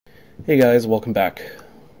Hey guys, welcome back.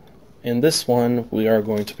 In this one, we are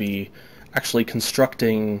going to be actually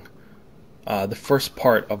constructing the first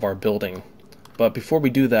part of our building. But before we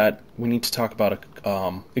do that, we need to talk about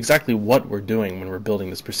exactly what we're doing when we're building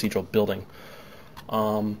this procedural building.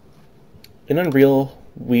 In Unreal,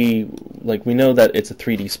 we know that it's a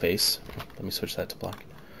 3D space. Let me switch that to black.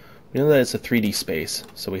 We know that it's a 3D space,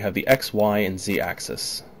 so we have the X, Y, and Z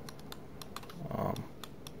axis.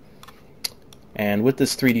 And with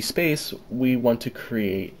this 3D space, we want to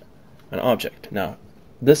create an object. Now,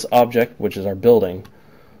 this object, which is our building,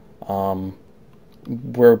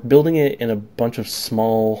 we're building it in a bunch of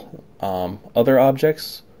small other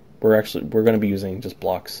objects. We're going to be using just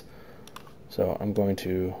blocks. So I'm going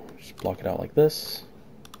to just block it out like this.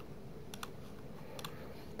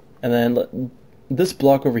 And then this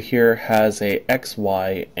block over here has a X,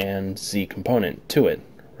 Y, and Z component to it,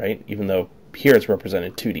 right? Even though here it's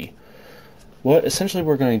represented 2D. What essentially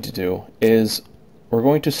we're going to do is we're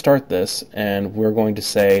going to start this and we're going to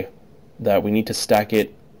say that we need to stack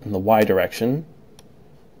it in the Y direction.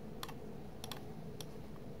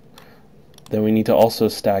 Then we need to also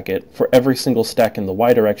stack it for every single stack in the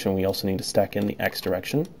Y direction. We also need to stack in the X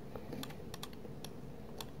direction.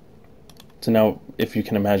 So now, if you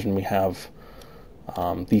can imagine, we have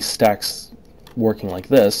these stacks working like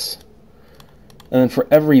this. And then for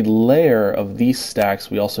every layer of these stacks,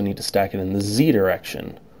 we also need to stack it in the Z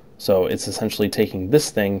direction. So it's essentially taking this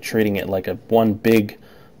thing, treating it like one big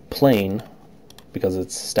plane, because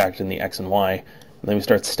it's stacked in the X and Y, and then we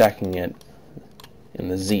start stacking it in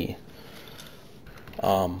the Z.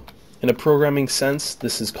 In a programming sense,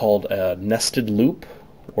 this is called a nested loop.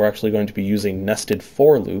 We're actually going to be using nested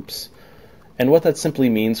for loops. And what that simply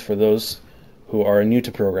means for those who are new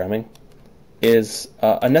to programming is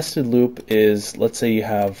a nested loop is, let's say you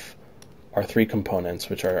have our three components,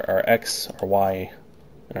 which are our X, our Y,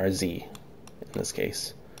 and our Z in this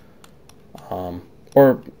case.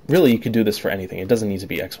 Or really, you could do this for anything. It doesn't need to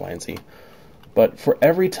be X, Y, and Z. But for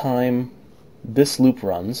every time this loop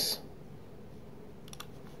runs,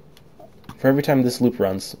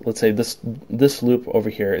 let's say this loop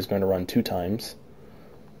over here is going to run 2 times.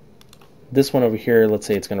 This one over here, let's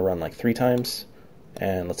say it's going to run like 3 times,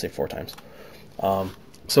 and let's say 4 times.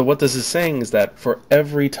 So what this is saying is that for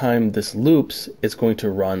every time this loops, it's going to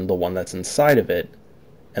run the one that's inside of it,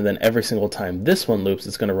 and then every single time this one loops,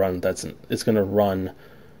 it's going to run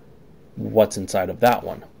what's inside of that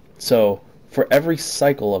one. So for every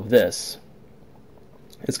cycle of this,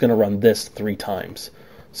 it's going to run this 3 times.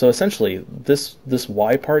 So essentially, this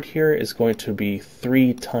Y part here is going to be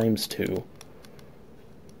 3 times 2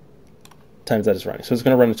 times that it's running. So it's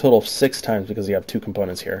going to run a total of 6 times because you have 2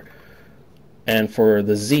 components here. And for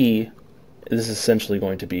the Z, this is essentially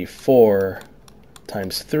going to be 4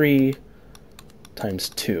 times 3 times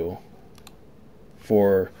 2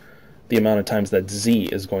 for the amount of times that Z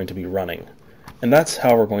is going to be running. And that's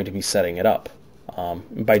how we're going to be setting it up.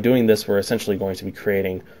 By doing this, we're essentially going to be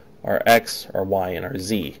creating our X, our Y, and our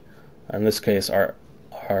Z. In this case, so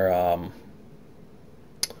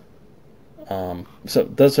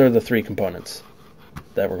those are the 3 components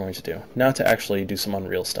that we're going to do. Now to actually do some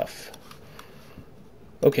Unreal stuff.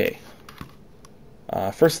 Okay,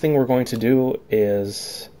 first thing we're going to do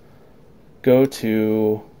is go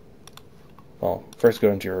to, well, first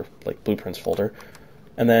go into your blueprints folder,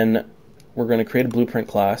 and then we're going to create a blueprint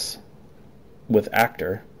class with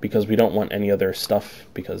actor because we don't want any other stuff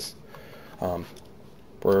because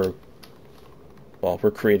we're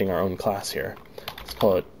creating our own class here. Let's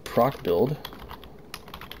call it proc build.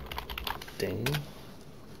 Ding.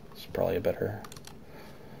 It's probably a better.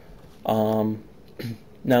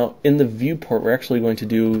 Now, in the viewport, we're actually going to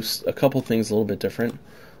do a couple things a little bit different.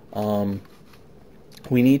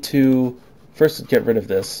 We need to first get rid of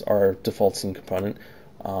this, our default scene component.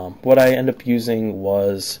 What I end up using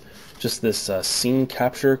was just this scene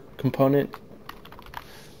capture component,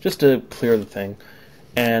 just to clear the thing.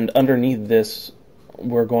 And underneath this,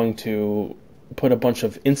 we're going to put a bunch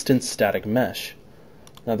of instance static mesh.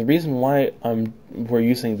 Now, the reason why we're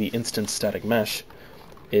using the instance static mesh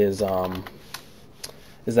is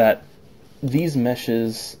that these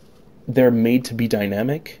meshes, they're made to be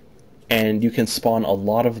dynamic, and you can spawn a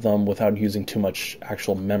lot of them without using too much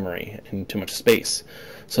actual memory and too much space.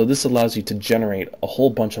 So this allows you to generate a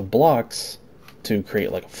whole bunch of blocks to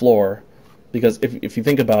create like a floor, because if you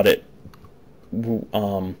think about it,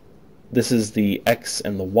 this is the X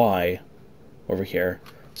and the Y over here.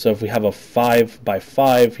 So if we have a 5 by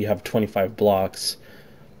 5, you have 25 blocks.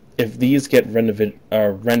 If these get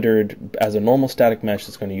rendered as a normal static mesh,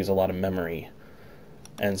 it's going to use a lot of memory.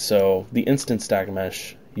 And so the instant static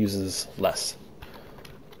mesh uses less.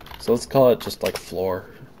 So let's call it just like floor.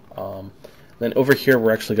 Then over here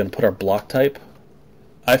we're actually going to put our block type.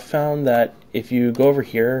 I found that if you go over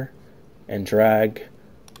here and drag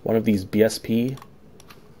one of these BSP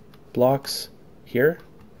blocks here,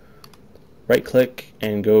 right click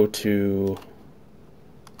and go to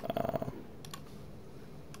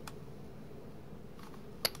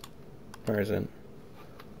where is it?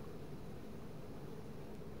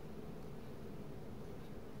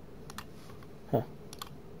 Huh.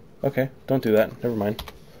 Okay, don't do that. Never mind.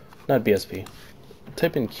 Not BSP.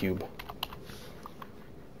 Type in cube.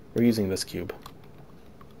 We're using this cube.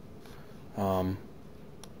 Then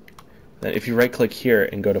if you right click here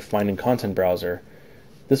and go to Find in Content Browser,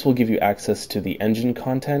 this will give you access to the engine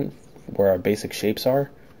content where our basic shapes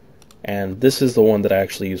are, and this is the one that I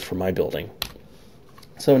actually use for my building.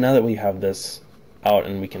 So now that we have this out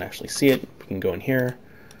and we can actually see it, we can go in here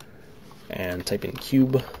and type in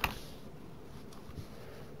cube,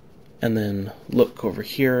 and then look over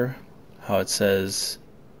here how it says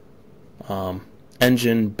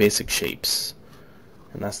engine basic shapes,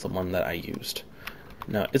 and that's the one that I used.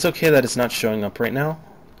 Now it's okay that it's not showing up right now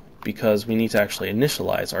because we need to actually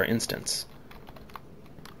initialize our instance.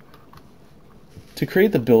 To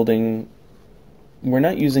create the building, we're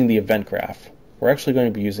not using the event graph. We're actually going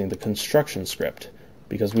to be using the construction script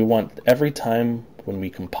because we want every time when we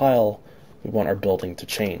compile, we want our building to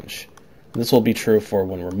change. This will be true for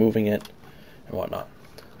when we're moving it and whatnot.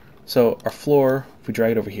 So our floor, if we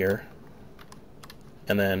drag it over here,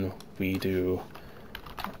 and then we do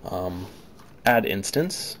add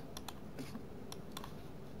instance,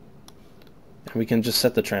 and we can just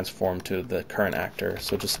set the transform to the current actor.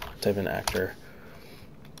 So just type in actor.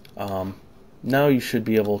 Now you should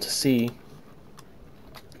be able to see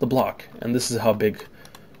the block, and this is how big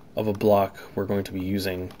of a block we're going to be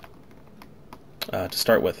using to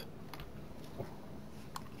start with.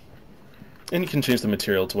 And you can change the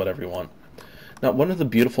material to whatever you want. Now, one of the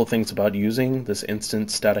beautiful things about using this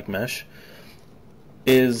instant static mesh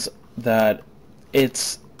is that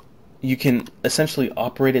you can essentially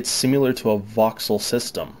operate it similar to a voxel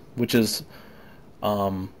system, which is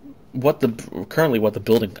currently what the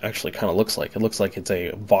building actually kind of looks like. It looks like it's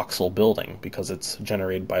a voxel building because it's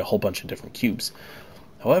generated by a whole bunch of different cubes.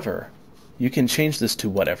 However, you can change this to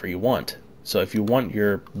whatever you want. So if you want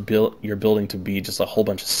your building to be just a whole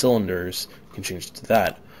bunch of cylinders, you can change it to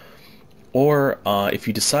that. Or if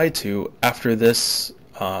you decide to, after this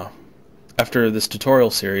tutorial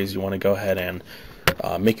series, you want to go ahead and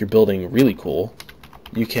make your building really cool,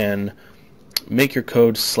 you can make your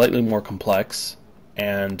code slightly more complex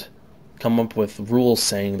and come up with rules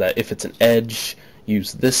saying that if it's an edge,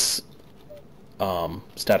 use this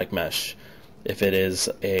static mesh. If it is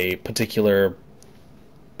a particular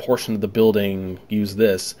portion of the building, use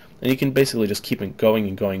this. And you can basically just keep it going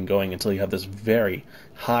and going and going until you have this very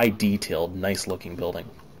high detailed, nice looking building.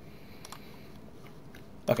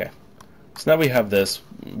 Okay, so now we have this.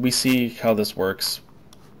 We see how this works,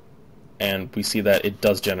 and we see that it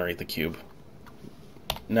does generate the cube.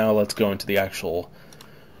 Now let's go into the actual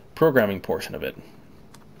programming portion of it.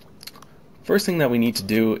 First thing that we need to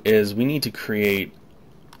do is we need to create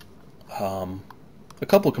a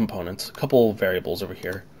couple components, a couple variables over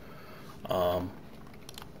here.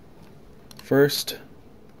 First,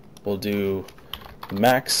 we'll do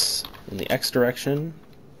max in the x direction,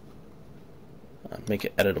 make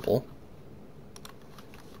it editable.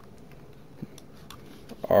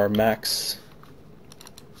 Our max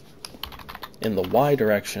in the y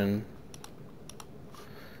direction,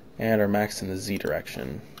 and our max in the z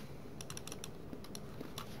direction.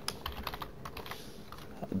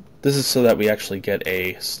 This is so that we actually get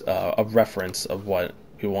a reference of what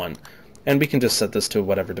we want. And we can just set this to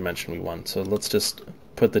whatever dimension we want. So let's just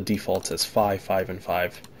put the defaults as 5, 5, and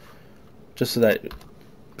 5, just so that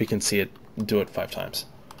we can see it, do it 5 times.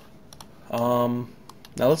 Now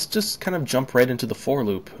let's just kind of jump right into the for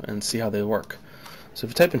loop and see how they work. So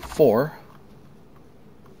if you type in for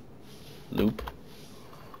loop,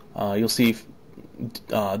 you'll see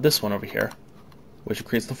this one over here, which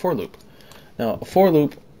creates the for loop. Now, a for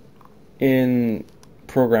loop in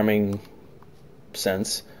programming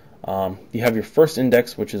sense, you have your first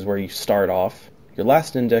index, which is where you start off, your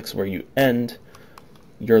last index where you end,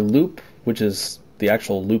 your loop, which is the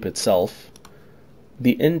actual loop itself.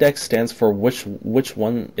 The index stands for which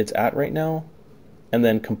one it's at right now, and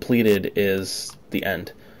then completed is the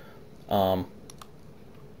end. And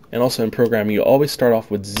also in programming, you always start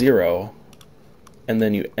off with 0, and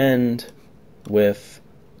then you end with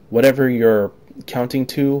whatever you're counting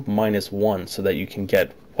to minus 1, so that you can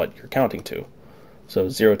get what you're counting to. So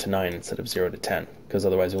 0 to 9 instead of 0 to 10, because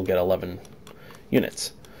otherwise you'll get 11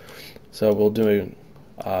 units. So we'll do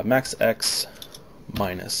max x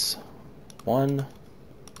minus 1.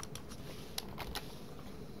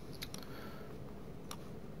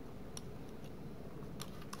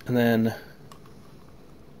 And then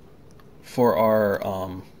for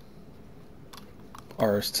our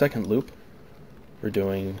second loop, we're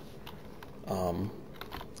doing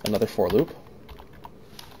another for loop.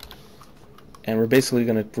 And we're basically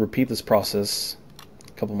going to repeat this process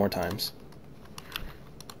a couple more times.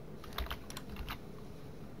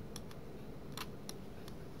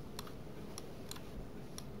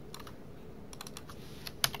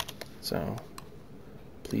 So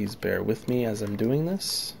please bear with me as I'm doing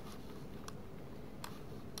this.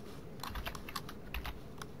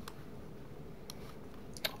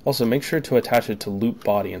 Also, make sure to attach it to loop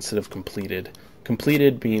body instead of completed.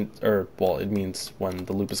 Completed means, it means when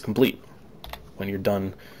the loop is complete, when you're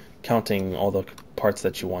done counting all the parts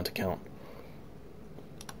that you want to count.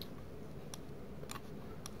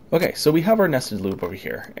 Okay, so we have our nested loop over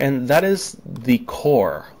here, and that is the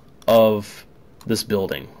core of this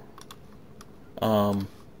building.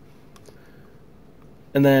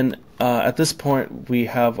 And then at this point we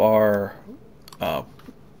have our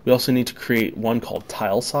we also need to create one called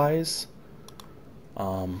tile size.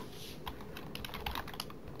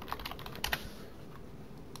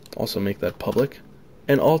 Also make that public.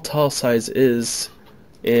 And all tile size is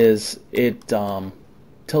it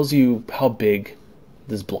tells you how big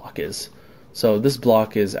this block is. So this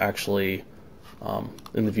block is actually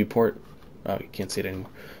in the viewport. Oh, you can't see it anymore.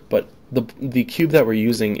 But the cube that we're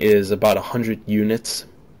using is about 100 units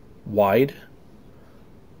wide.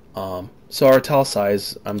 So our tile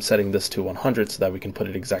size, I'm setting this to 100 so that we can put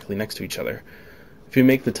it exactly next to each other. If you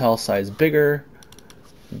make the tile size bigger,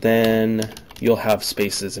 then you'll have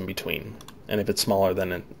spaces in between. And if it's smaller,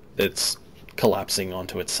 then it's collapsing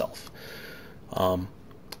onto itself.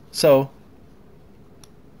 So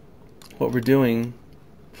what we're doing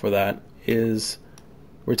for that is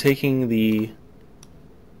we're taking the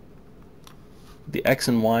X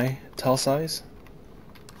and Y tile size.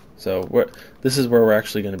 So this is where we're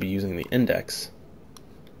actually going to be using the index.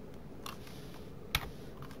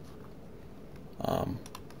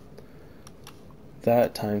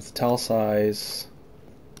 That times the tile size.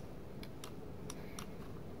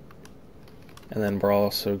 And then we're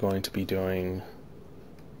also going to be doing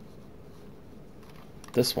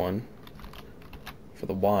this one for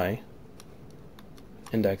the Y.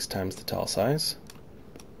 Index times the tile size.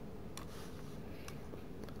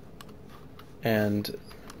 And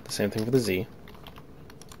the same thing for the Z.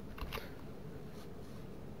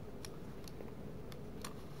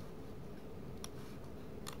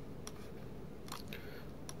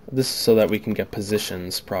 This is so that we can get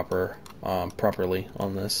positions properly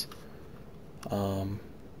on this.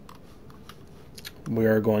 We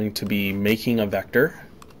are going to be making a vector.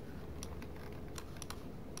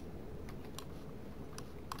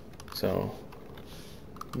 So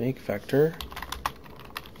make vector.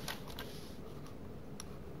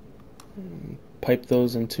 Pipe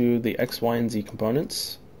those into the X, Y, and Z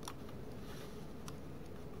components.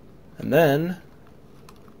 And then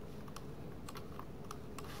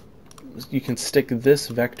you can stick this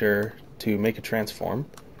vector to make a transform.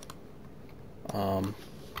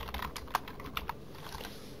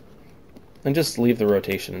 And just leave the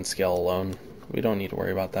rotation and scale alone. We don't need to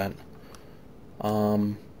worry about that.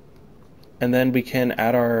 And then we can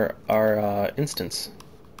add our instance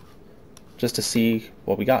just to see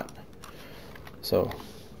what we got. So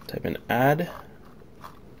type in add,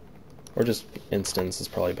 or just instance is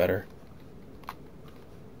probably better.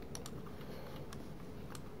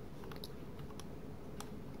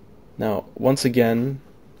 Now, once again,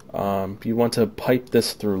 you want to pipe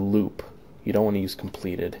this through loop. You don't want to use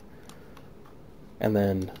completed. And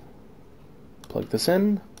then plug this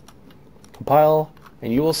in, compile,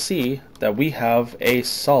 and you will see that we have a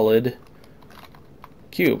solid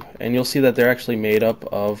cube. And you'll see that they're actually made up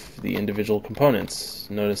of the individual components.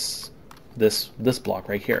 Notice this block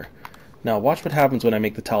right here. Now watch what happens when I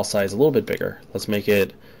make the tile size a little bit bigger. Let's make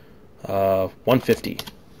it 150.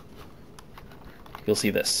 You'll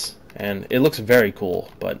see this. And it looks very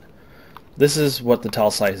cool, but this is what the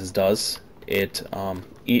tile sizes does. It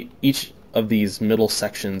each of these middle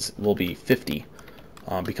sections will be 50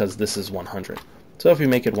 because this is 100. So if we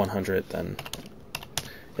make it 100, then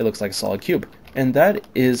it looks like a solid cube. And that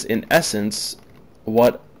is, in essence,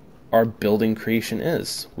 what our building creation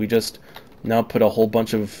is. We just now put a whole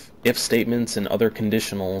bunch of if statements and other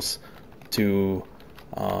conditionals to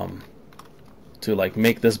like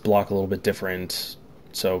make this block a little bit different.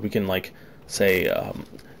 So we can like say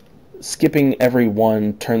skipping every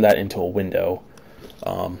one, turn that into a window.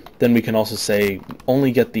 Then we can also say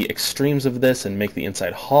only get the extremes of this and make the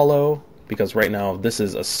inside hollow, because right now this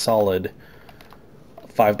is a solid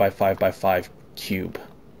 5 by 5 by 5 cube.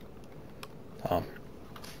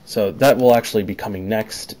 So that will actually be coming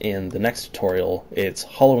next in the next tutorial. It's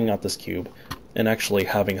hollowing out this cube and actually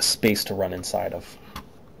having a space to run inside of.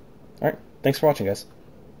 Alright, thanks for watching, guys.